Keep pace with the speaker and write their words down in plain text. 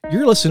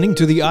You're listening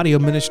to the audio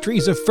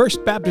ministries of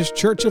First Baptist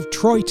Church of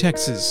Troy,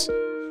 Texas.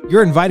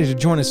 You're invited to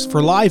join us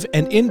for live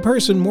and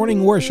in-person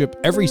morning worship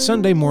every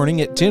Sunday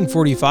morning at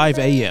 10:45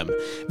 a.m.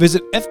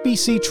 Visit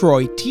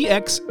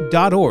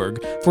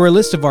fbctroytx.org for a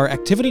list of our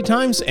activity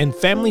times and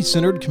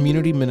family-centered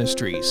community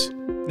ministries.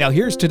 Now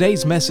here's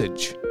today's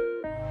message.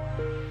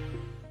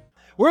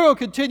 We're going to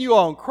continue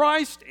on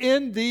Christ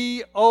in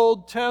the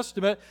Old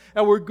Testament,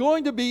 and we're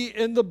going to be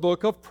in the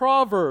book of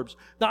Proverbs.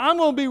 Now, I'm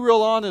going to be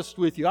real honest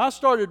with you. I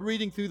started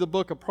reading through the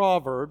book of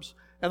Proverbs,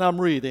 and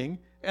I'm reading,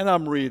 and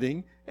I'm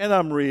reading, and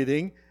I'm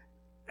reading,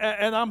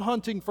 and I'm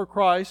hunting for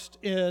Christ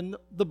in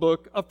the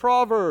book of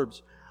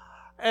Proverbs.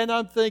 And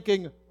I'm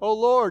thinking, oh,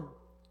 Lord,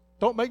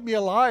 don't make me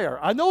a liar.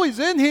 I know He's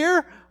in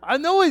here. I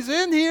know He's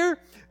in here.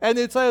 And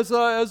it's as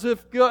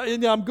if God,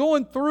 and I'm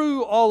going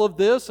through all of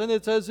this, and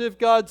it's as if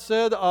God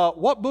said,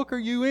 what book are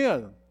you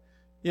in?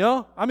 You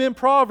know, I'm in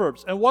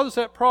Proverbs. And what does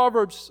that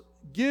Proverbs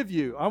give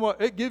you?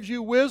 It gives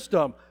you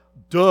wisdom.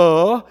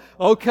 Duh.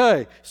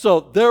 Okay,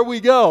 so there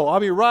we go. I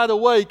mean, right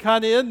away,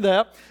 kind of in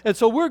that. And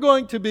so we're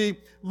going to be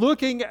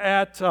looking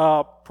at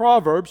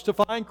Proverbs to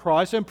find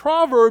Christ. And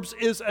Proverbs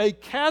is a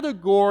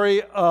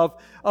category of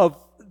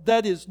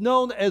that is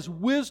known as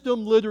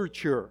wisdom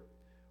literature.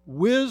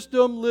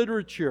 Wisdom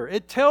literature.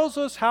 It tells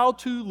us how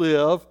to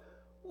live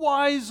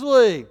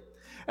wisely.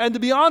 And to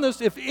be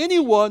honest, if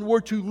anyone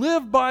were to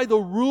live by the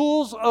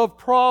rules of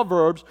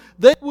Proverbs,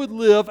 they would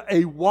live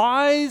a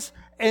wise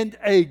and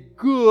a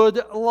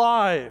good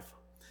life.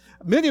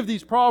 Many of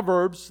these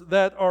Proverbs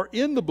that are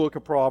in the book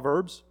of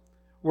Proverbs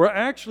were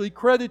actually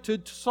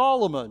credited to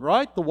Solomon,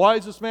 right? The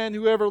wisest man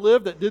who ever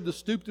lived that did the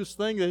stupidest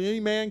thing that any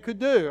man could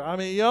do. I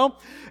mean, you know.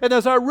 And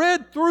as I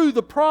read through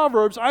the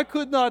Proverbs, I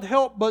could not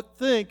help but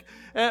think,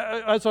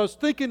 as I was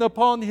thinking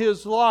upon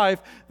his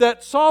life,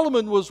 that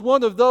Solomon was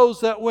one of those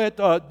that went,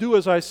 do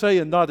as I say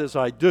and not as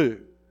I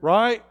do,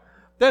 right?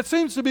 That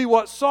seems to be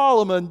what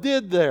Solomon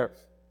did there.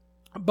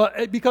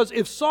 But because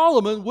if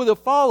Solomon would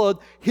have followed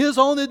his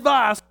own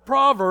advice,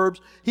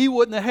 Proverbs, he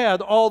wouldn't have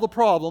had all the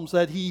problems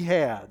that he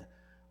had.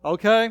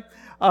 Okay?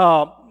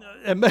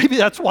 And maybe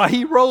that's why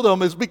he wrote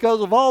them, is because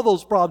of all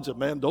those problems.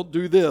 Man, don't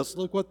do this.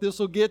 Look what this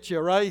will get you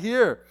right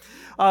here.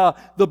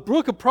 The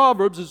book of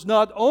Proverbs is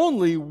not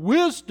only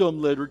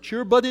wisdom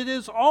literature, but it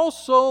is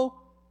also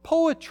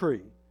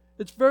poetry.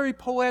 It's very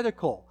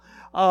poetical.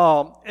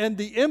 And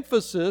the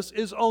emphasis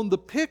is on the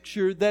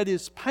picture that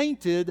is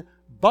painted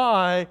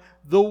by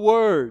the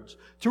words.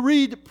 To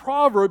read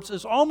Proverbs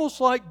is almost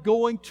like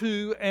going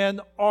to an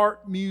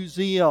art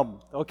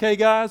museum. Okay,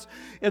 guys?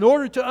 In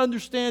order to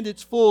understand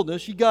its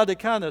fullness, you got to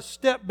kind of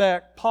step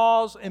back,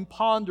 pause, and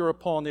ponder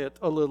upon it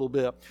a little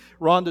bit.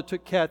 Rhonda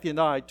took Kathy and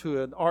I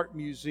to an art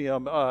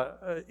museum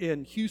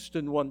in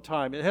Houston one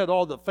time. It had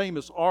all the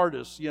famous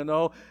artists, you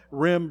know,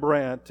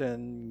 Rembrandt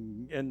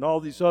and all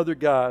these other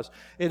guys.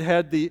 It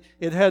had the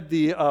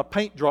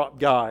paint drop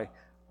guy.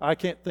 I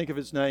can't think of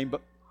his name,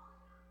 but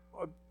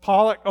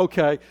Pollock,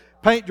 okay.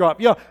 Paint drop.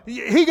 Yeah,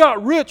 he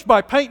got rich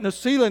by painting the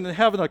ceiling and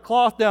having a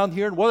cloth down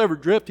here, and whatever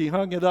dripped, he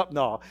hung it up.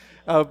 No,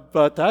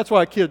 but that's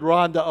why I kid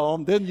Rhonda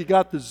on. Then you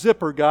got the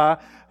zipper guy.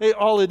 Hey,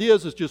 all it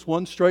is just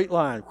one straight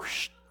line.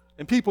 Whoosh,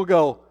 and people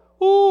go,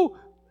 ooh,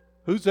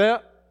 who's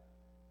that?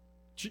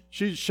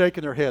 She's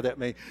shaking her head at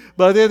me.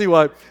 But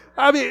anyway,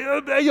 I mean,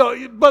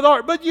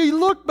 but you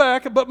look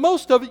back, but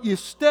most of it you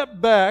step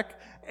back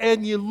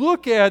and you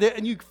look at it,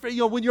 and you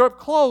know, when you're up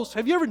close,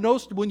 have you ever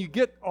noticed when you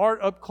get art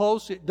up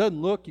close, it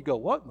doesn't look, you go,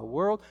 what in the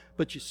world?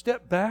 But you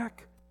step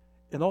back,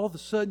 and all of a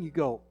sudden you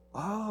go,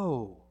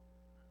 oh,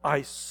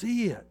 I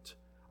see it.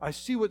 I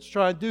see what it's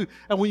trying to do.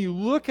 And when you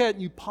look at it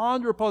and you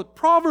ponder upon it,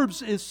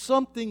 Proverbs is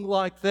something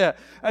like that.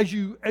 As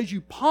you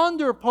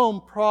ponder upon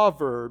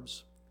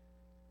Proverbs,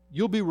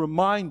 you'll be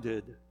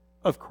reminded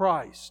of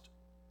Christ.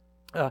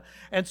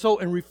 And so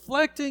in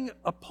reflecting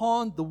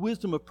upon the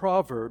wisdom of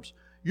Proverbs,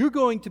 you're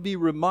going to be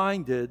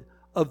reminded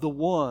of the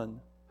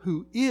one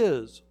who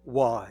is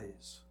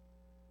wise.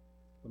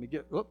 I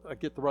get the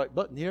right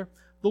button here.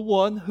 The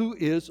one who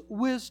is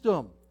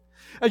wisdom.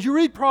 As you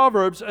read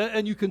Proverbs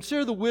and you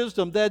consider the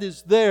wisdom that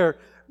is there,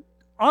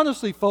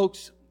 honestly,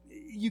 folks,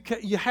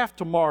 you have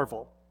to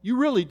marvel. You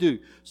really do.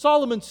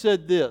 Solomon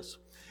said this,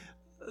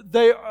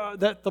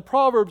 that the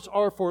Proverbs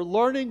are for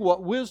learning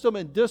what wisdom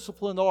and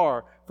discipline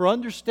are, for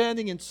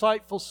understanding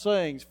insightful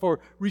sayings, for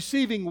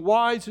receiving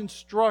wise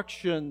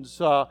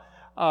instructions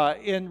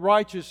in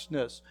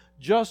righteousness,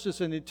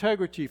 justice and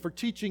integrity, for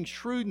teaching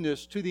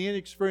shrewdness to the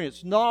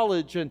inexperienced,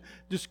 knowledge and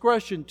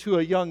discretion to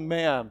a young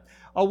man.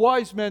 A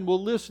wise man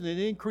will listen and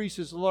increase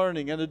his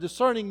learning, and a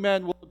discerning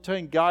man will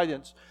obtain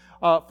guidance.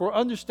 For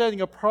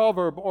understanding a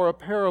proverb or a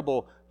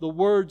parable, the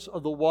words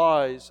of the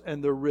wise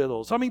and their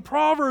riddles. I mean,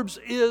 Proverbs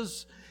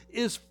is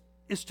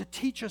to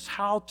teach us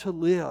how to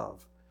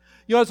live.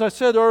 You know, as I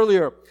said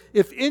earlier,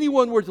 if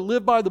anyone were to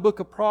live by the book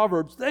of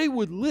Proverbs, they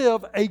would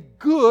live a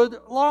good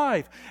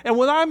life. And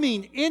when I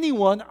mean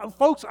anyone,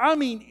 folks, I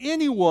mean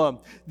anyone.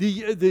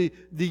 The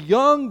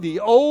young,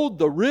 the old,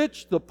 the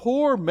rich, the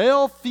poor,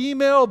 male,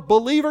 female,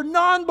 believer,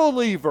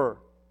 non-believer.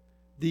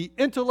 the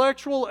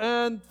intellectual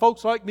and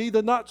folks like me,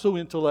 the not so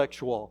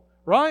intellectual,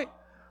 right?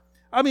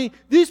 I mean,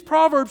 these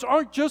Proverbs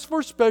aren't just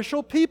for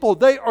special people.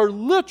 They are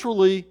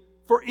literally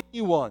for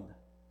anyone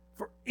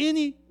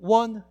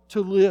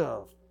to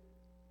live.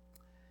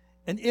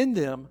 And in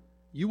them,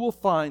 you will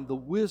find the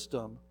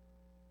wisdom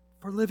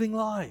for living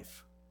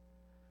life.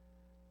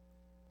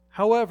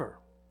 However,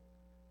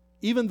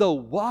 even though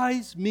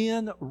wise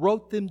men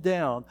wrote them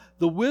down,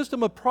 the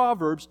wisdom of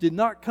Proverbs did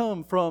not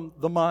come from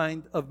the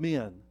mind of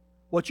men.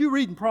 What you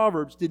read in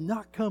Proverbs did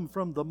not come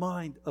from the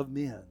mind of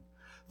men.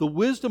 The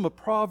wisdom of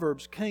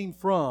Proverbs came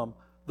from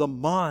the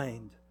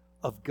mind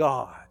of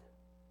God.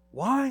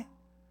 Why?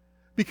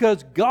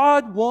 Because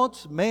God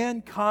wants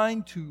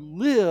mankind to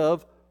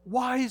live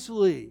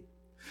wisely.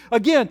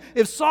 Again,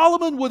 if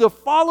Solomon would have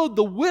followed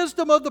the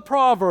wisdom of the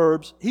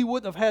Proverbs, he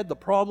wouldn't have had the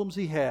problems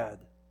he had.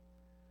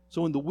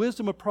 So in the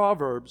wisdom of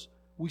Proverbs,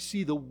 we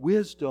see the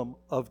wisdom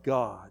of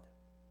God.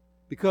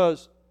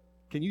 Because,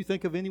 can you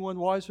think of anyone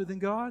wiser than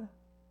God?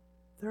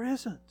 There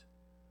isn't.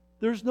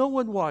 There's no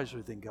one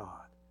wiser than God.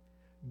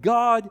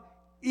 God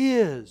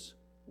is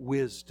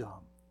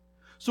wisdom.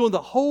 So in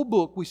the whole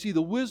book, we see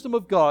the wisdom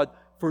of God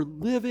for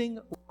living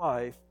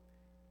life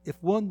if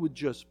one would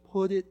just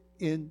put it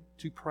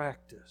into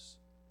practice.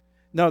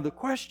 Now the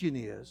question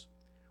is,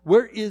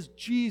 where is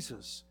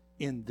Jesus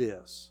in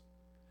this?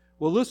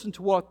 Well, listen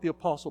to what the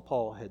Apostle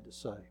Paul had to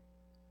say.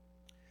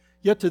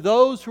 Yet to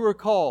those who are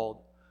called,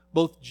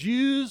 both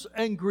Jews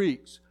and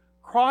Greeks,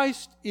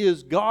 Christ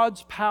is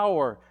God's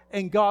power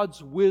and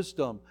God's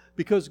wisdom,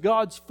 because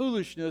God's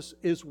foolishness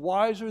is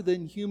wiser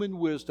than human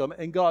wisdom,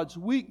 and God's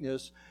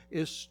weakness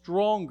is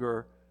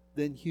stronger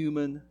than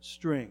human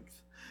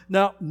strength.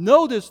 Now,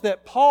 notice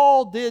that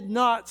Paul did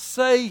not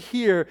say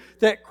here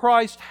that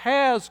Christ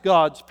has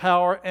God's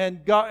power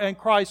and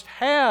Christ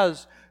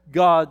has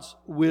God's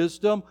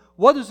wisdom.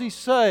 What does he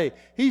say?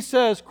 He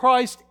says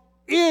Christ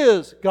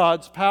is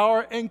God's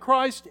power and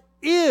Christ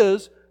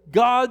is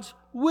God's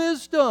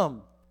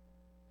wisdom.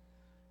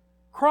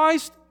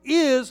 Christ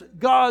is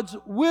God's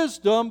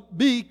wisdom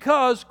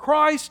because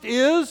Christ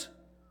is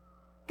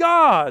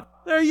God.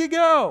 There you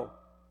go.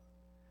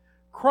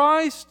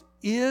 Christ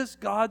is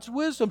God's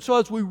wisdom. So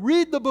as we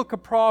read the book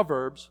of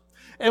Proverbs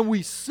and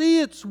we see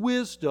its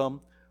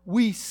wisdom,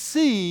 we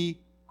see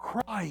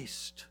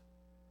Christ.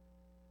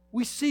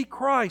 We see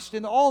Christ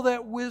in all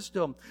that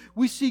wisdom.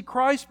 We see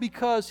Christ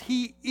because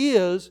He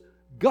is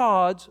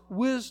God's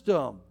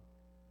wisdom.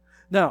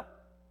 Now,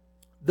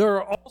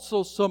 there are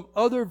also some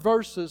other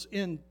verses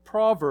in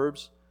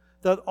Proverbs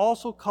that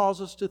also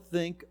cause us to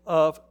think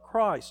of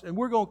Christ. And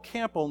we're going to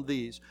camp on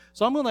these.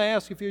 So I'm going to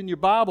ask, if you're in your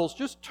Bibles,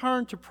 just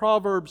turn to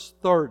Proverbs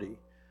 30.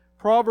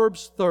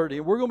 Proverbs 30.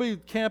 And we're going to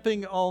be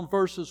camping on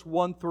verses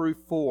 1 through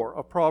 4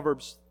 of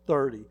Proverbs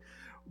 30.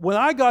 When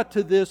I got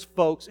to this,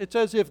 folks, it's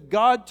as if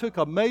God took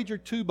a major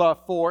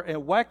 2x4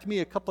 and whacked me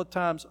a couple of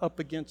times up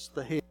against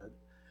the head.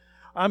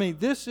 I mean,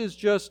 this is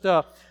just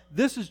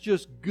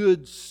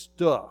good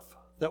stuff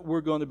that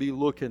we're going to be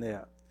looking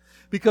at.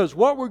 Because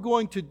what we're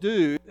going to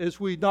do is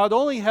we not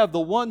only have the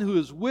one who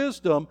is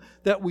wisdom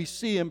that we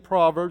see in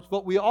Proverbs,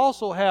 but we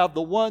also have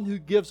the one who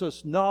gives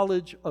us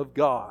knowledge of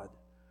God.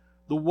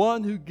 The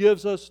one who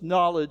gives us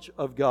knowledge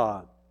of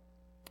God.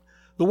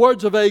 The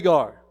words of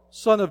Agar,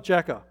 son of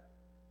Jacob,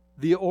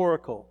 the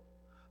oracle.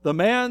 The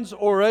man's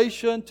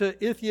oration to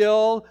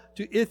Ithiel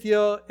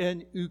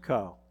and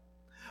Ukal.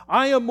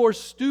 I am more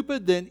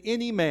stupid than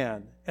any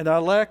man, and I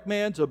lack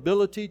man's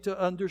ability to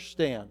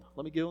understand.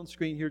 Let me get on the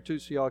screen here too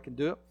so y'all can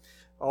do it.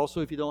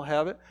 Also, if you don't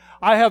have it.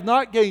 I have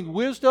not gained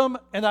wisdom,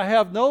 and I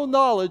have no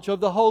knowledge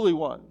of the Holy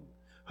One.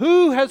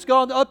 Who has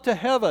gone up to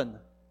heaven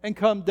and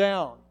come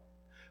down?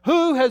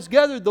 Who has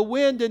gathered the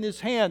wind in his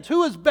hands?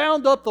 Who has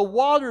bound up the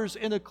waters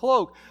in a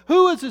cloak?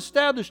 Who has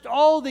established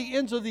all the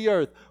ends of the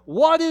earth?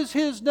 What is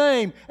his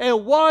name?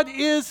 And what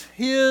is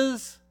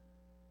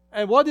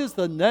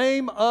the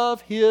name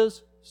of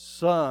his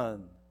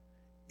son?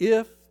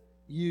 If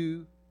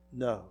you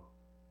know.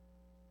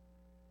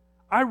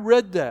 I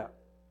read that.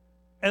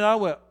 And I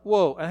went,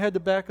 whoa, I had to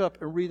back up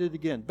and read it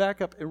again.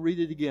 Back up and read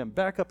it again.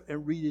 Back up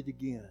and read it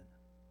again.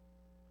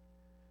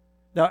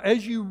 Now,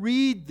 as you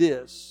read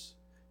this,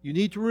 you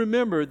need to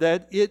remember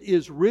that it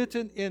is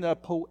written in a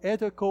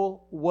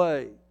poetical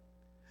way.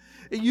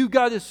 You've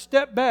got to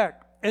step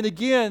back and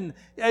again,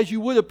 as you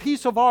would a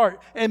piece of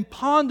art, and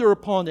ponder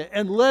upon it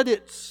and let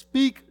it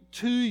speak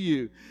to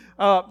you.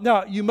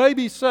 Now, you may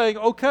be saying,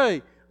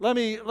 okay,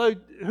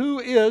 who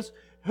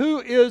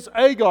is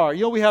Agar?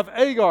 You know, we have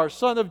Agar,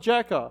 son of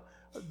Jacob.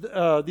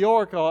 The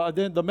oracle,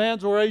 then the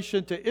man's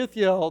oration to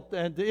Ithiel,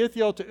 and the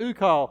Ithiel to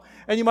Ukal.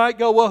 And you might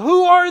go, well,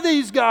 who are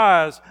these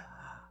guys?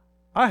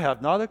 I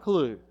have not a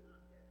clue.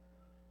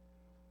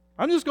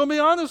 I'm just going to be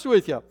honest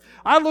with you.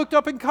 I looked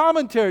up in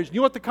commentaries. You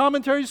know what the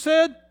commentaries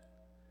said?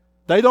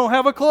 They don't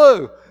have a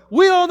clue.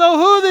 We don't know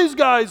who these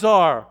guys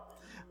are.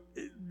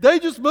 They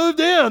just moved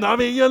in. I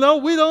mean,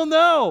 we don't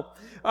know.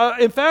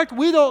 In fact,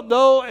 we don't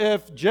know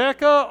if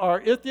Jekah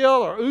or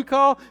Ithiel or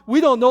Ukal,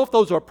 we don't know if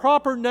those are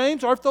proper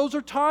names or if those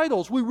are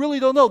titles. We really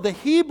don't know. The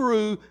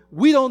Hebrew,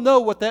 we don't know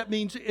what that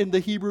means in the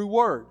Hebrew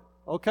word.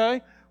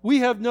 Okay? We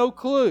have no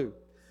clue.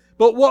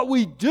 But what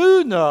we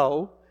do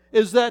know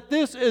is that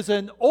this is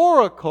an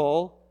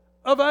oracle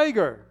of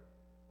Agar.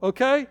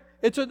 Okay?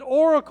 It's an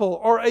oracle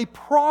or a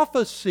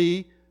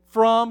prophecy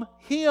from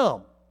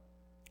him.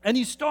 And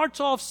he starts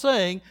off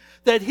saying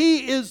that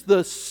he is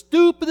the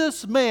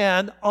stupidest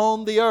man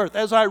on the earth.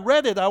 As I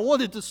read it, I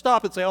wanted to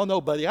stop and say, oh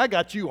no, buddy, I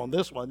got you on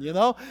this one, you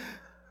know.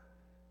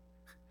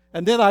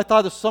 And then I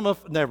thought of some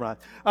of, never mind.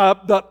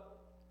 But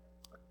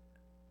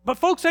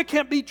folks, that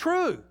can't be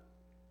true.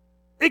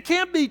 It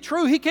can't be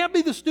true. He can't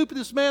be the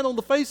stupidest man on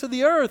the face of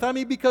the earth. I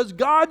mean, because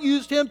God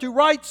used him to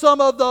write some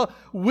of the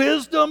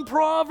wisdom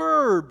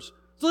proverbs.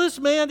 So this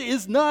man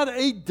is not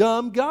a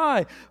dumb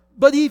guy.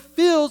 But he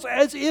feels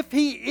as if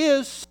he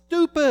is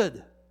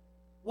stupid.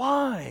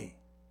 Why?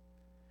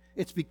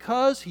 It's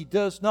because he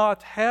does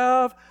not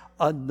have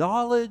a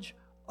knowledge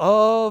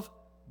of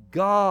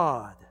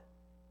God.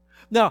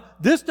 Now,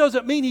 this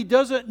doesn't mean he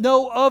doesn't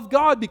know of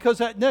God, because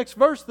that next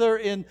verse there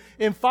in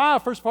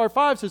 5, first part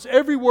 5 says,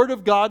 every word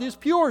of God is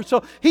pure.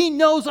 So he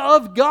knows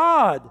of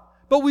God.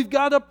 But we've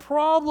got a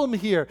problem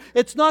here.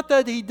 It's not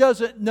that he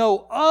doesn't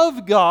know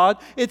of God,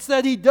 it's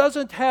that he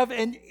doesn't have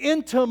an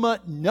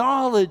intimate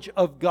knowledge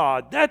of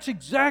God. That's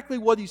exactly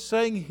what he's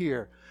saying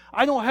here.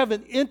 I don't have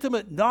an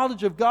intimate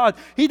knowledge of God.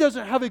 He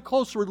doesn't have a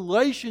close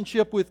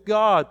relationship with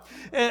God.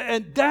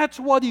 And that's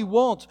what he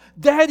wants.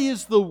 That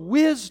is the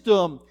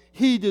wisdom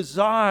he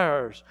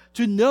desires,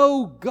 to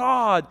know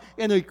God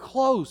in a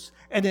close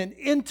and an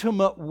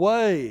intimate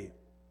way.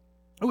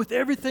 With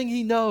everything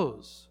he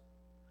knows.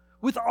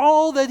 With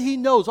all that he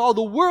knows, all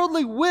the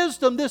worldly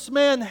wisdom this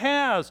man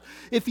has,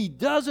 if he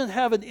doesn't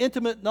have an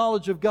intimate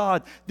knowledge of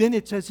God, then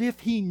it's as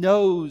if he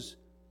knows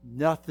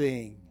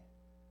nothing.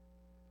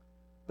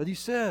 But he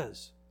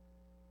says,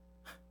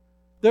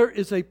 there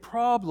is a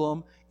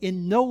problem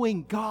in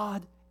knowing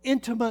God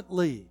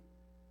intimately.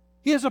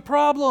 He has a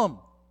problem.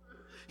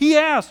 He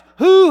asks,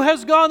 who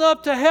has gone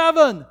up to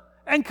heaven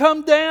and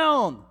come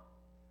down?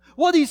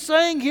 What he's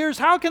saying here is,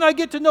 how can I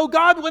get to know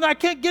God when I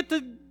can't get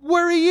to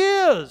where he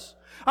is?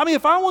 I mean,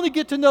 if I want to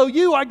get to know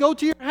you, I go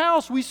to your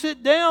house, we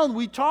sit down,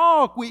 we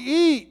talk, we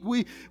eat,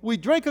 we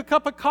drink a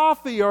cup of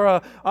coffee or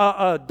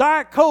a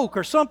Diet Coke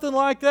or something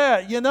like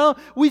that, you know.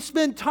 We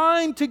spend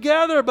time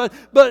together, but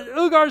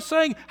Ugar's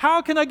saying,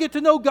 how can I get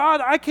to know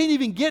God? I can't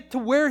even get to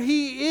where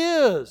he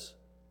is.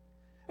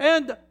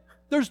 And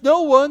there's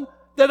no one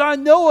that I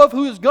know of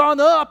who has gone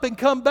up and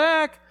come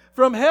back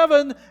from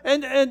heaven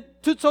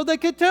so they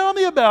could tell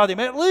me about him.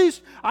 At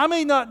least I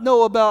may not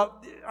know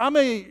about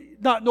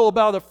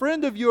a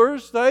friend of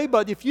yours, say,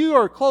 but if you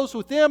are close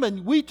with them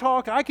and we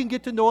talk, I can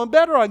get to know him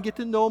better. I can get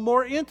to know him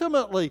more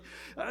intimately.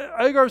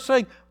 Agar is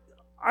saying,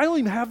 I don't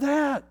even have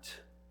that.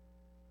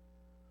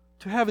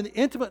 To have an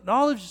intimate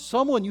knowledge of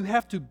someone, you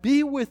have to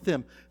be with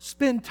them,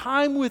 spend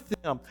time with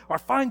them, or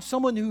find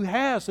someone who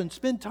has and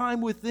spend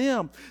time with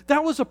them.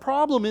 That was a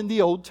problem in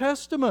the Old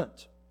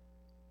Testament.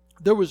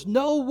 There was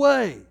no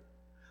way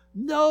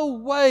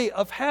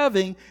of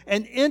having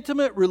an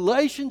intimate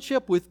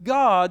relationship with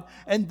God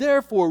and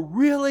therefore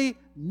really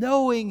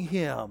knowing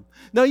Him.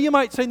 Now you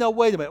might say, no,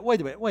 wait a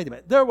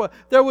minute.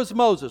 There was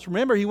Moses.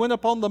 Remember, he went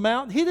up on the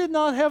mountain. He did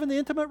not have an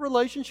intimate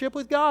relationship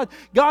with God.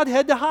 God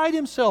had to hide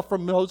Himself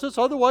from Moses,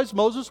 otherwise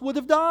Moses would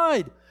have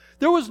died.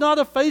 There was not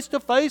a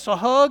face-to-face, a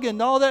hug,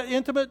 and all that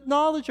intimate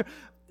knowledge.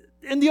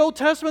 In the Old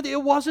Testament,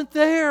 it wasn't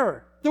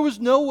there. There was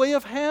no way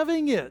of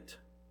having it.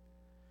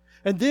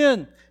 And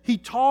then he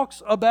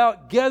talks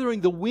about gathering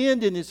the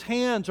wind in his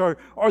hands or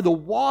the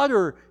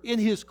water in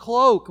his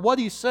cloak. What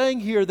he's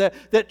saying here,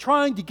 that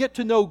trying to get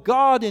to know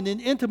God in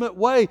an intimate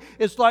way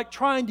is like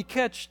trying to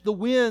catch the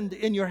wind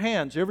in your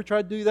hands. You ever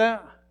tried to do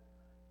that?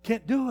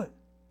 Can't do it.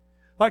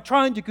 Like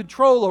trying to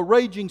control a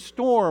raging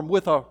storm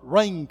with a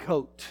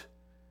raincoat.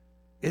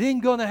 It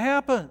ain't going to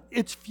happen.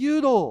 It's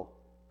futile.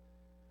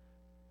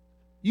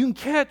 You can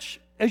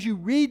catch, as you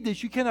read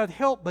this, you cannot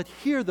help but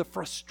hear the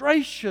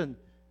frustration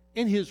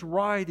in his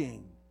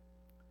writing.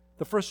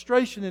 The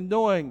frustration in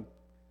knowing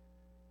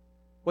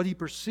what he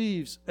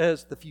perceives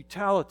as the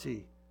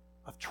futility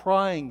of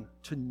trying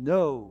to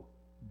know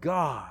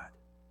God.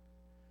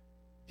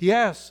 He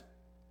asks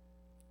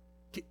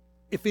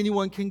if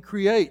anyone can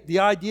create. The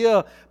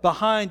idea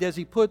behind, as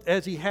he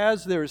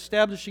has there,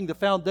 establishing the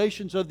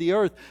foundations of the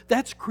earth,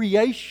 that's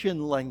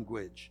creation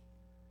language.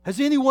 Has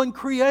anyone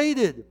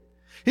created?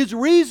 His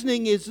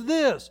reasoning is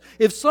this: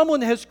 if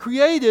someone has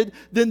created,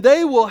 then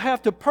they will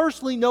have to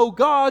personally know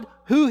God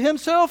who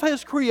Himself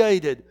has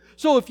created.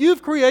 So if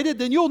you've created,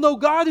 then you'll know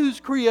God who's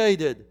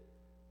created.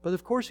 But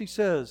of course he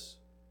says,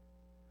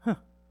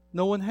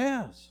 no one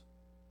has.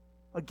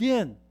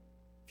 Again,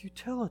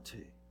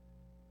 futility.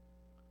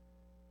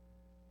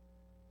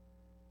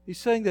 He's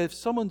saying that if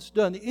someone's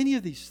done any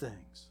of these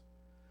things,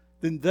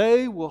 then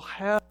they will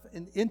have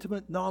an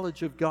intimate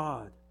knowledge of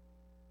God.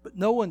 But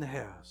no one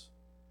has.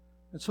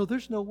 And so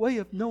there's no way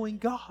of knowing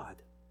God.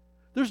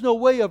 There's no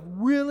way of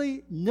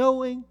really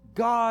knowing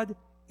God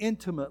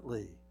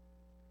intimately.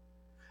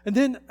 And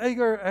then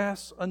Agar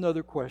asks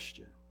another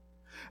question.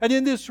 And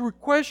in this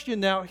question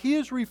now, he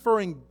is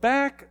referring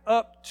back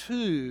up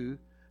to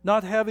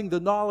not having the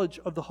knowledge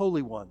of the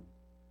Holy One,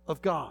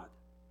 of God.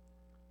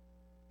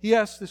 He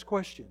asks this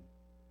question: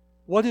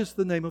 what is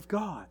the name of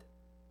God?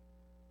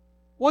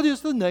 What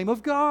is the name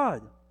of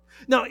God?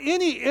 Now,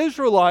 any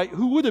Israelite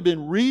who would have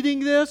been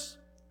reading this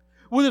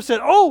would have said,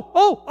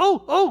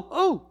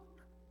 oh,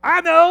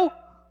 I know.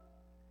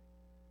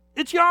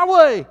 It's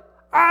Yahweh.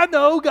 I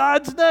know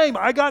God's name.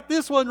 I got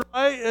this one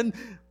right.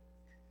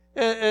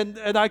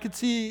 And I could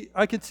see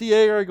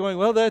Agar going,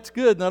 well, that's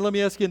good. Now let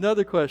me ask you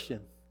another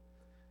question.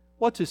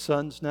 What's his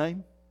son's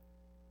name?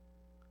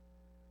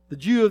 The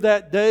Jew of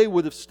that day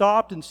would have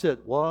stopped and said,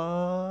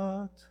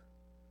 what?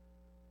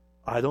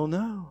 I don't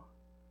know.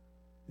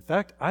 In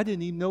fact, I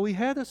didn't even know he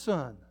had a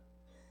son.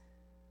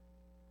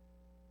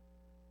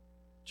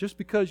 Just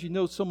because you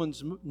know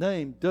someone's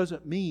name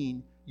doesn't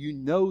mean you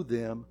know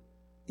them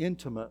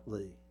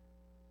intimately.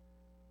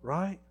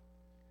 Right?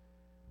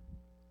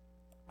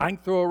 I can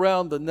throw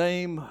around the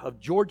name of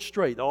George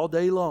Strait all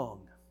day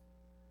long.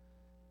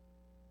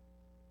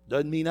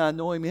 Doesn't mean I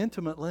know him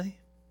intimately.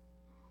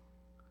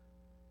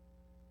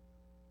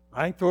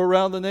 I can throw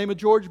around the name of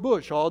George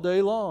Bush all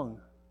day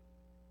long.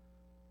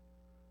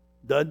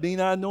 Doesn't mean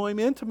I know him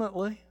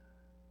intimately.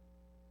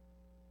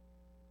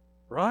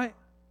 Right?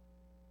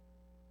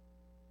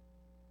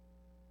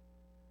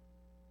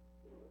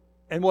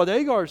 And what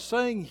Agar is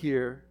saying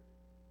here,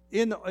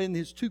 in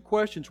his two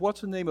questions,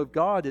 what's the name of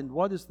God and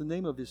what is the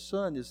name of his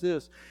son, is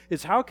this.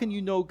 It's how can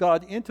you know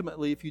God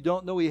intimately if you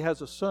don't know he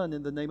has a son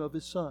in the name of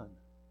his son?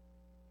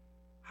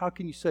 How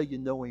can you say you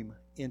know him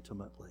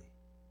intimately?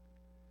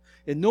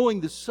 In knowing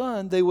the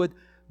Son, they would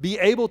be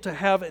able to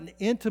have an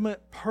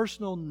intimate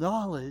personal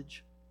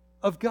knowledge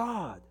of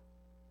God.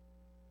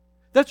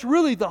 That's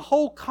really the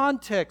whole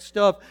context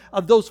of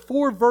those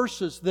 4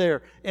 verses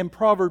there in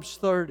Proverbs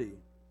 30.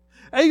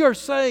 Agar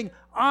saying,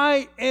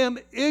 I am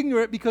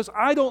ignorant because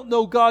I don't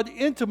know God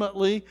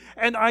intimately,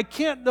 and I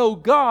can't know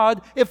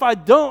God if I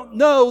don't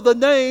know the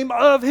name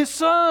of His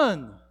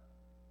Son.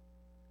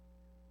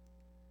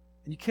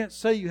 And you can't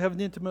say you have an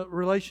intimate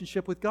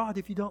relationship with God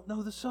if you don't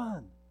know the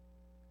Son.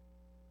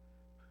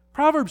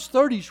 Proverbs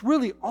 30 is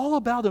really all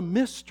about a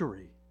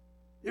mystery.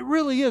 It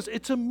really is.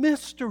 It's a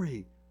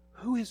mystery.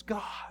 Who is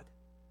God?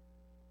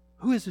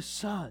 Who is His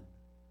Son?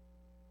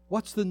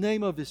 What's the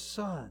name of His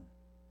Son?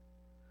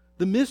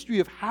 The mystery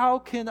of how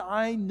can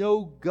I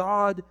know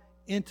God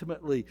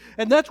intimately?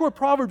 And that's where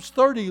Proverbs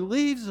 30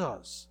 leaves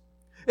us.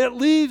 It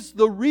leaves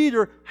the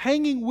reader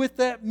hanging with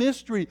that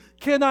mystery.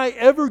 Can I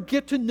ever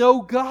get to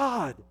know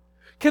God?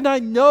 Can I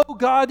know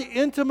God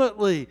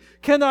intimately?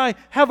 Can I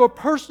have a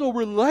personal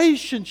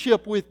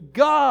relationship with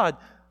God?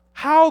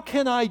 How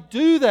can I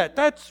do that?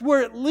 That's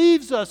where it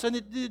leaves us, and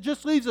it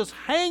just leaves us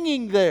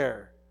hanging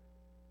there.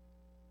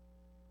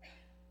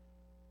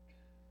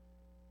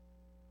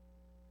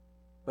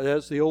 But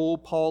as the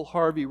old Paul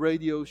Harvey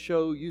radio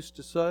show used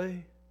to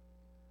say,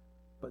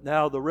 but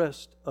now the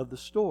rest of the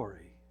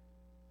story.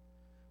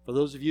 For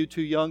those of you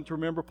too young to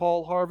remember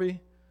Paul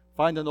Harvey,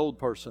 find an old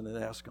person and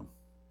ask them.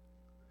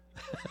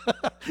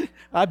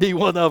 I'd be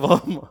one of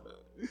them.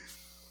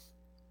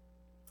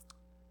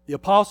 The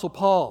Apostle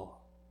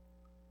Paul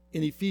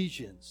in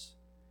Ephesians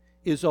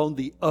is on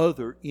the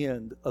other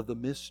end of the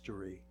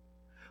mystery.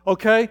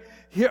 Okay?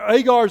 Here,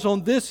 Agar's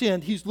on this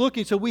end. He's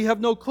looking, so we have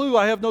no clue.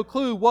 I have no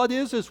clue. What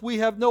is this? We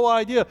have no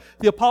idea.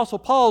 The Apostle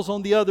Paul's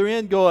on the other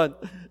end going,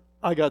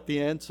 I got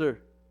the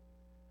answer.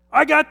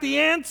 I got the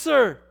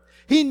answer.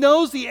 He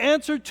knows the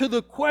answer to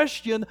the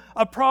question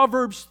of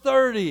Proverbs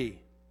 30.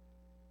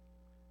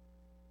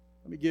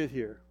 Let me get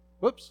here.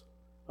 Whoops.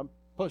 I'm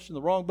pushing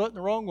the wrong button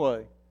the wrong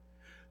way.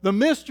 The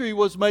mystery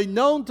was made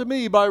known to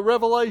me by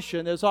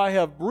revelation, as I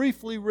have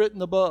briefly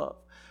written above.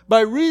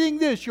 By reading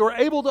this, you're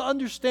able to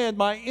understand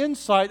my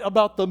insight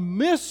about the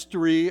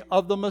mystery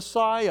of the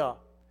Messiah.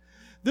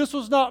 This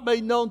was not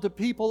made known to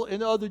people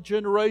in other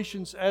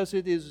generations, as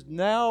it is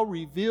now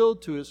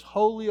revealed to His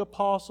holy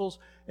apostles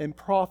and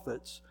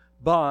prophets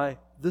by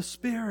the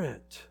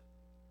Spirit.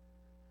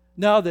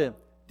 Now then,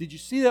 did you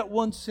see that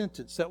one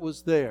sentence that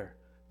was there?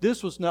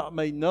 This was not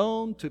made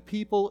known to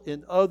people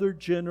in other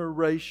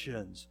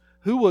generations.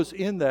 Who was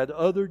in that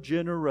other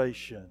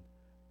generation?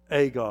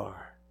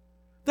 Agar.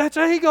 That's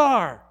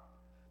Agar.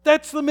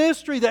 That's the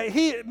mystery that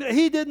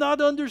he did not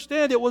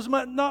understand. It was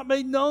not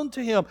made known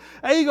to him.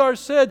 Agar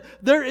said,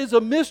 there is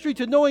a mystery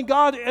to knowing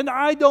God, and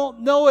I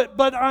don't know it,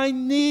 but I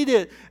need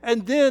it.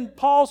 And then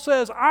Paul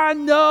says, I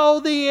know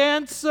the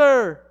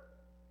answer.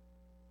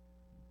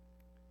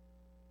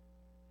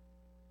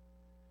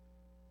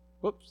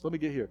 Whoops, let me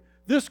get here.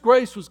 This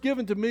grace was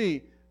given to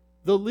me,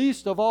 the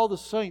least of all the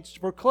saints,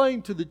 to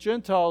proclaim to the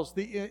Gentiles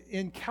the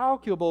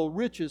incalculable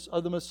riches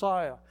of the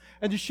Messiah,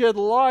 and to shed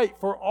light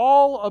for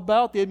all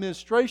about the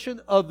administration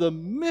of the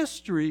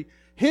mystery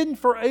hidden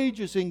for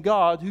ages in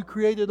God who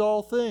created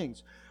all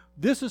things.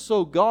 This is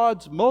so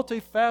God's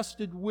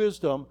multifaceted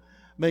wisdom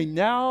may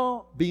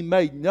now be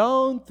made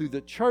known through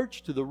the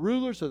church to the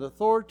rulers and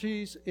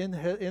authorities in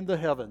the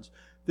heavens.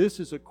 This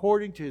is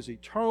according to His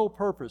eternal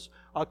purpose,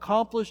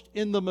 accomplished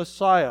in the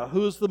Messiah.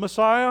 Who is the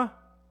Messiah?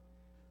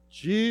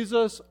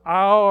 Jesus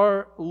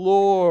our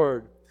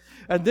Lord.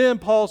 And then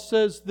Paul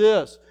says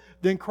this,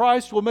 then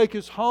Christ will make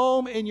His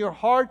home in your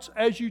hearts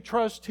as you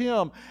trust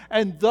Him,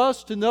 and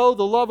thus to know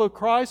the love of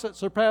Christ that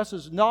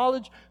surpasses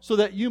knowledge, so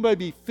that you may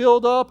be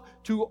filled up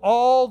to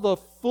all the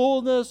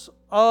fullness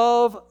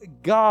of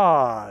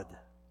God.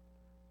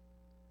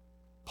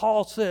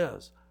 Paul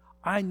says,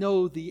 I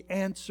know the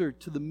answer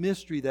to the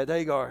mystery that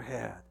Agar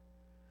had.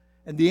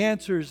 And the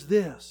answer is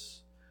this.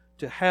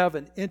 To have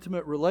an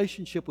intimate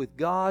relationship with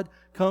God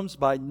comes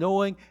by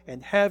knowing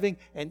and having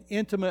an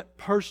intimate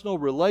personal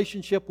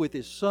relationship with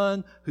His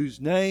Son,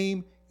 whose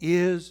name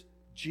is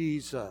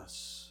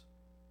Jesus.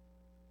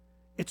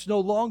 It's no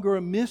longer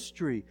a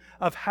mystery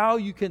of how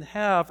you can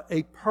have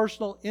a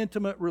personal,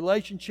 intimate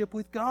relationship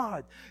with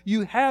God.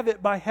 You have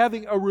it by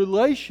having a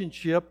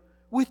relationship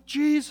with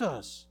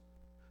Jesus.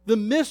 The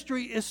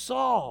mystery is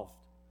solved.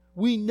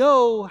 We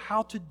know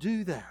how to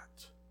do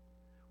that.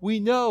 We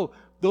know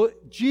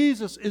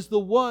Jesus is the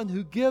one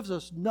who gives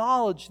us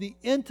knowledge, the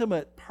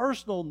intimate,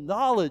 personal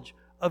knowledge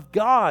of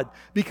God,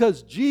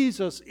 because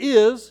Jesus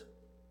is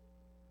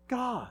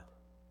God.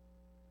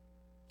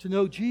 To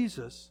know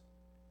Jesus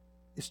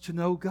is to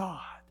know God.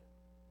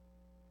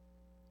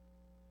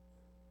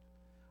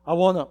 I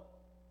want to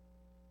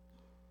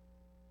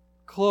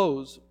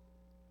close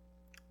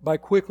by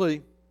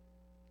quickly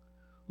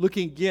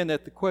looking again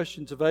at the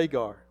questions of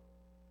Agar.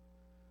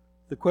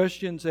 The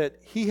questions that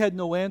he had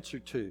no answer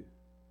to,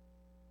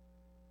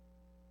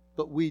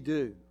 but we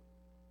do.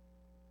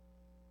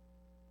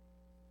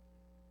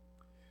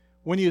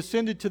 When he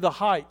ascended to the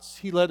heights,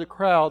 he led a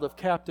crowd of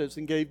captives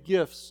and gave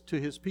gifts to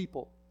his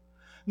people.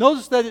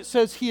 Notice that it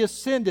says he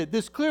ascended.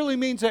 This clearly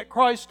means that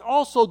Christ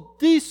also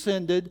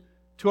descended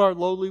to our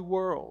lowly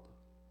world.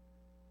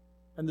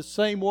 And the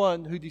same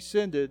one who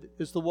descended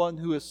is the one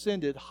who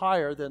ascended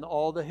higher than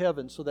all the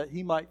heavens, so that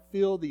he might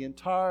fill the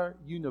entire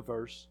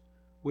universe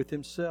with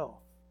himself.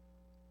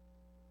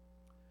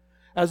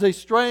 As they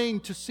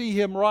strained to see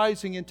him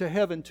rising into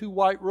heaven, two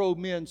white-robed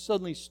men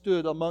suddenly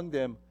stood among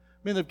them.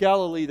 Men of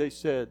Galilee, they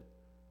said,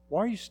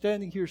 why are you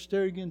standing here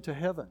staring into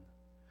heaven?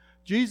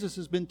 Jesus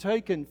has been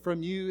taken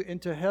from you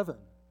into heaven,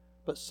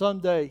 but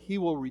someday He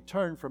will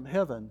return from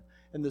heaven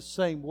in the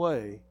same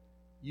way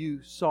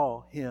you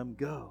saw Him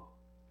go.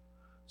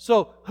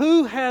 So,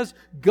 who has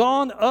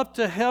gone up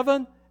to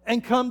heaven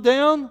and come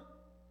down?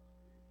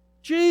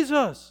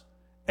 Jesus.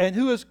 And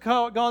who has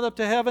gone up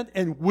to heaven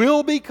and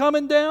will be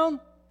coming down?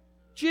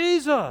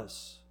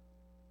 Jesus.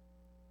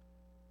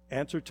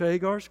 Answer to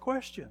Agar's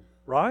question,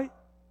 right?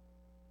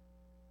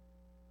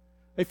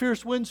 A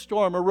fierce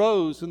windstorm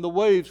arose and the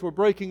waves were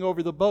breaking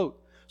over the boat,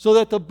 so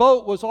that the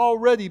boat was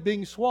already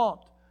being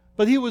swamped.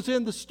 But he was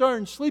in the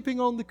stern, sleeping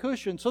on the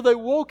cushion. So they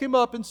woke him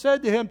up and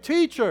said to him,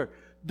 Teacher,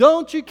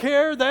 don't you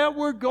care that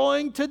we're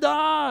going to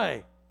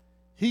die?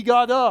 He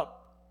got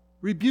up,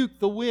 rebuked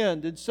the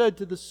wind, and said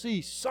to the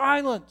sea,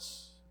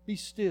 Silence, be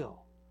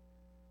still.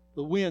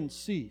 The wind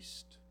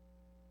ceased,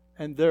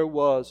 and there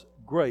was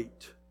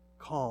great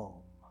calm.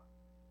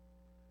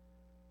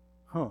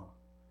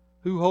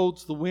 Who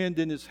holds the wind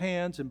in His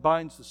hands and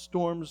binds the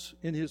storms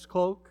in His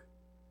cloak?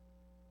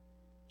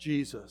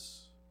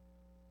 Jesus.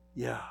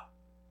 Yeah,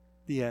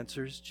 the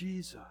answer is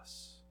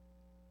Jesus.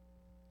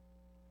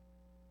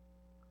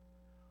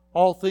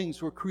 All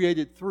things were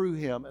created through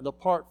Him, and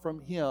apart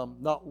from Him,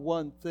 not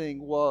one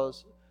thing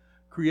was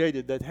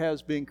created that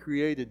has been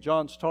created.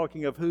 John's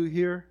talking of who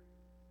here?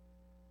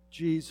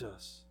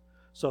 Jesus.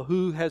 So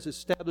who has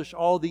established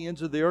all the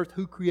ends of the earth?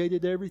 Who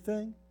created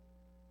everything?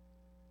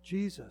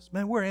 Jesus.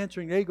 Man, we're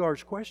answering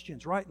Agar's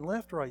questions right and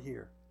left right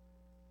here.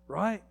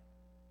 Right?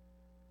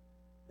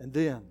 And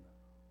then,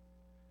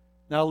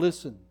 now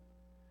listen.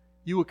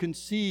 You will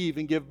conceive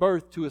and give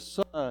birth to a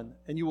son,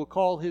 and you will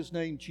call his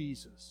name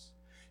Jesus.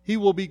 He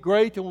will be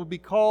great and will be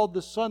called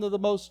the Son of the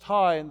Most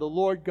High, and the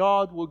Lord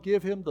God will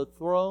give him the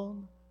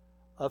throne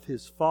of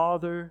his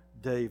father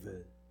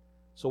David.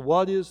 So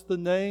what is the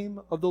name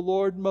of the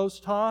Lord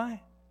Most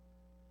High?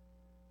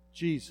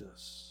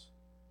 Jesus.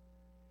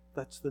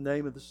 That's the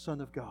name of the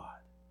Son of God.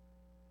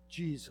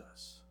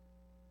 Jesus.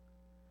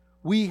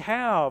 We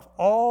have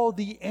all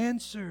the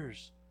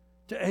answers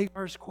to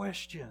Agar's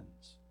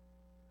questions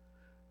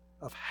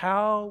of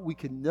how we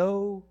can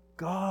know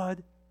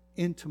God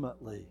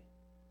intimately.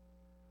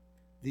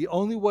 The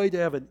only way to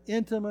have an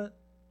intimate,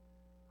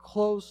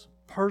 close,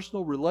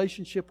 personal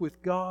relationship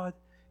with God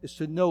is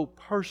to know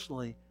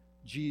personally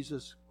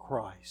Jesus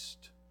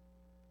Christ.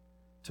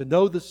 To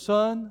know the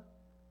Son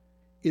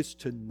is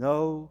to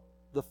know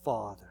the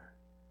Father.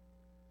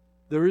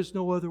 There is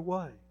no other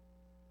way.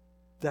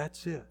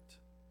 That's it.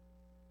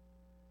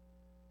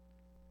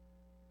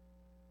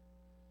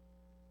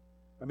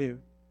 I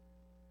mean,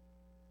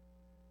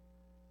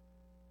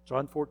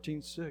 John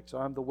 14:6,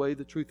 I am the way,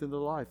 the truth, and the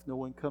life. No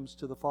one comes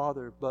to the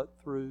Father but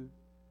through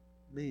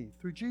me,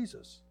 through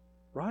Jesus,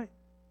 right?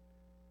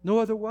 No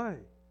other way.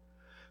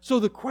 So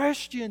the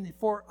question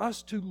for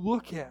us to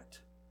look at,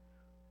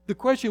 the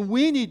question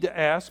we need to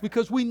ask,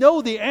 because we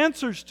know the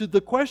answers to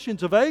the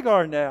questions of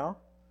Agar now,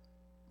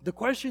 the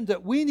question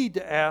that we need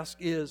to ask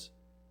is,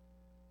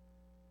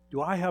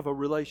 do I have a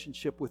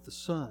relationship with the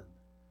Son?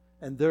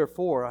 And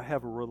therefore, I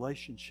have a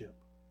relationship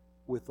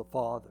with the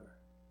Father.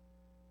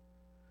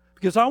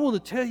 Because I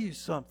want to tell you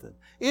something.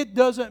 It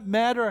doesn't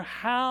matter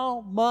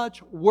how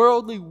much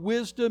worldly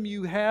wisdom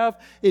you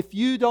have, if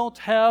you don't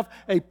have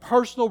a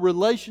personal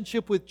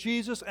relationship with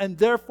Jesus, and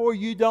therefore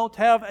you don't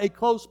have a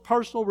close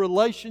personal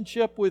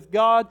relationship with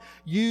God,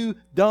 you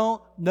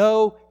don't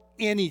know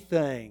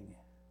anything.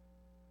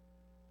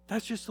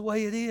 That's just the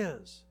way it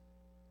is.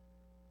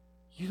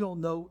 You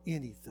don't know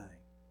anything.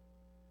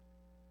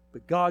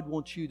 But God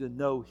wants you to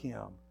know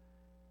Him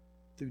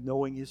through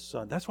knowing His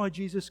Son. That's why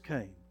Jesus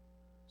came,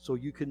 so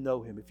you can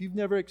know Him. If you've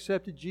never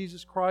accepted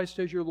Jesus Christ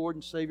as your Lord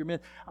and Savior, man,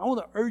 I want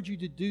to urge you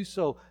to do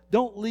so.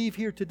 Don't leave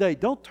here today.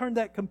 Don't turn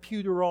that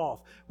computer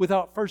off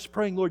without first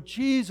praying, Lord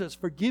Jesus,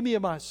 forgive me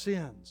of my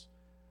sins.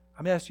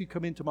 I'm asking you to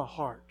come into my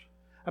heart.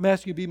 I'm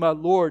asking you to be my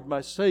Lord,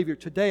 my Savior.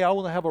 Today I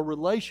want to have a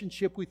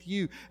relationship with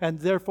you and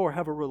therefore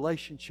have a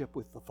relationship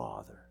with the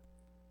Father.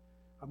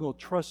 I'm going to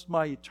trust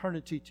my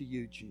eternity to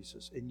you,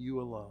 Jesus, and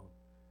you alone.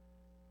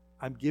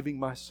 I'm giving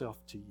myself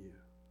to you.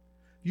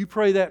 You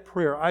pray that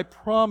prayer. I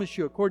promise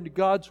you, according to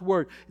God's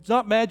Word, it's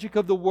not magic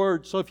of the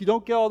words, so if you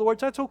don't get all the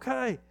words, that's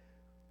okay.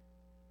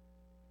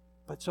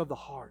 But it's of the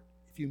heart.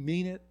 If you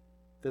mean it,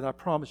 then I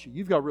promise you,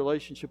 you've got a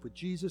relationship with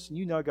Jesus, and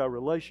you now got a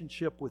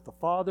relationship with the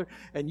Father,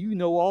 and you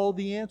know all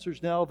the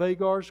answers now of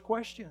Agar's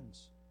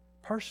questions,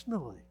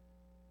 personally.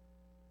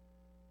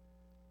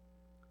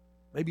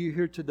 Maybe you're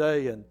here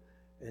today, and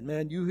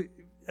man,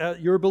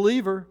 you're a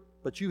believer,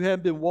 but you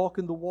haven't been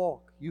walking the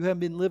walk. You haven't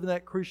been living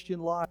that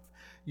Christian life.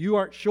 You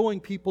aren't showing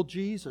people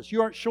Jesus.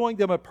 You aren't showing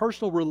them a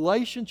personal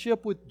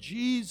relationship with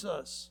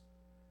Jesus.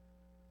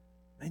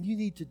 And you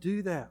need to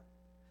do that.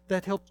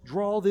 That helps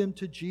draw them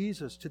to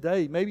Jesus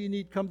today. Maybe you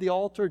need to come to the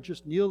altar,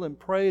 just kneel and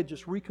pray and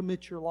just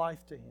recommit your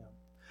life to Him.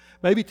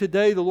 Maybe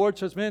today the Lord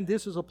says, man,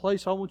 this is a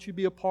place I want you to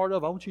be a part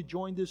of. I want you to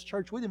join this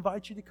church. We'd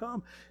invite you to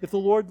come if the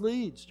Lord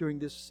leads during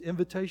this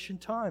invitation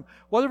time.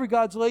 Whatever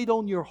God's laid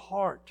on your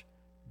heart,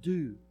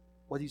 do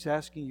what He's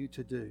asking you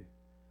to do.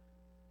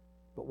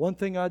 But one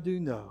thing I do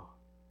know,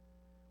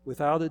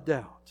 without a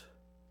doubt,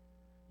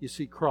 you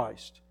see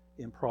Christ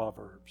in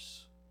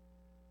Proverbs.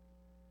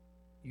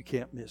 You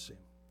can't miss Him.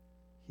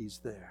 He's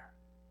there.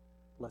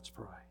 Let's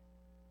pray.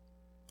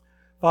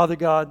 Father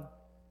God,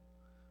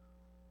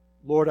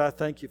 Lord, I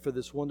thank You for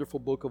this wonderful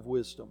book of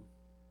wisdom.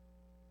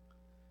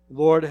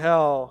 Lord,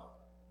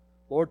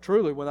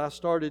 truly, when I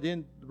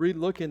started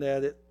re-looking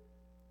at it,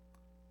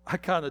 I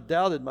kind of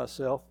doubted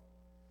myself.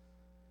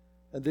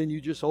 And then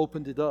You just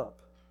opened it up.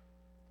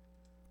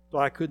 So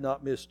I could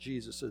not miss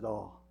Jesus at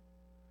all.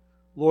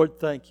 Lord,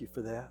 thank You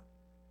for that.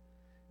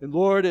 And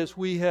Lord, as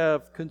we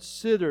have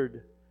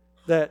considered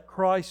that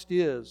Christ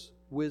is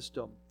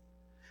wisdom,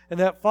 and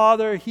that,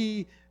 Father,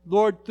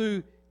 Lord,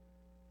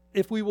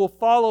 if we will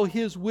follow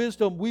His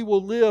wisdom, we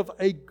will live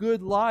a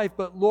good life.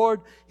 But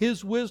Lord,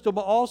 His wisdom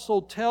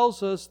also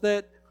tells us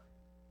that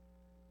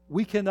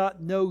we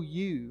cannot know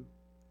You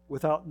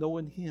without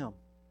knowing Him.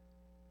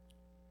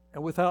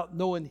 And without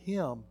knowing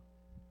Him,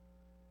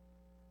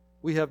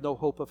 we have no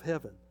hope of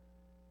heaven.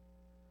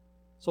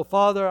 So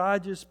Father, I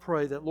just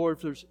pray that, Lord,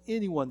 if there's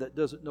anyone that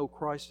doesn't know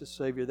Christ as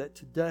Savior, that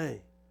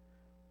today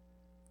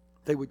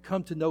they would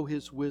come to know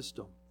His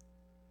wisdom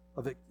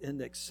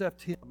and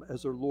accept Him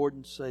as their Lord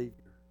and Savior,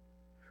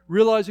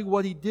 realizing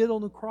what He did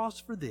on the cross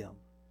for them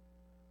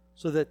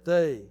so that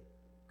they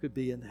could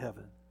be in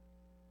heaven.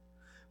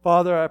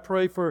 Father, I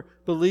pray for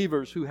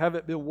believers who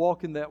haven't been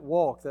walking that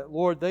walk, that,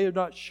 Lord, they are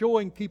not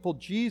showing people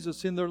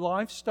Jesus in their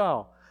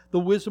lifestyle, the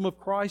wisdom of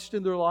Christ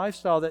in their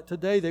lifestyle, that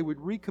today they would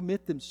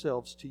recommit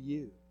themselves to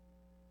You.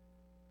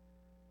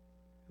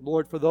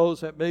 Lord, for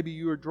those that maybe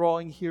You are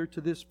drawing here to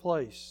this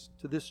place,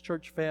 to this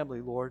church family,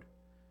 Lord,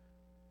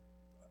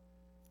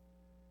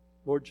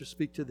 just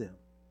speak to them.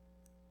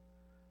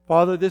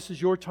 Father, this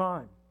is Your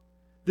time.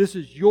 This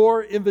is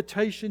Your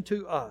invitation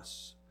to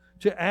us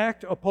to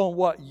act upon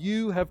what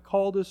You have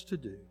called us to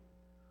do.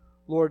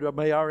 Lord,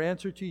 may our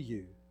answer to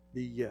You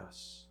be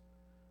yes.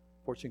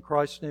 For it's in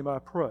Christ's name I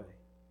pray.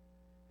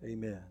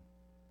 Amen.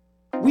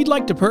 We'd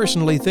like to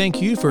personally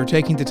thank you for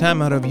taking the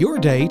time out of your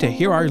day to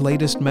hear our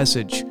latest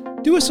message.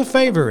 Do us a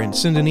favor and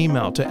send an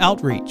email to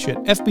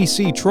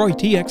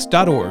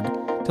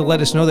outreach@fbctroytx.org to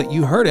let us know that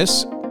you heard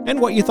us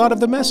and what you thought of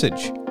the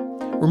message.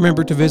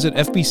 Remember to visit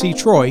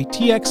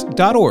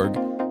fbctroytx.org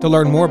to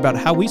learn more about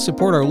how we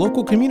support our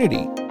local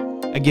community.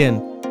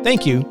 Again,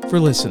 thank you for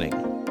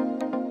listening.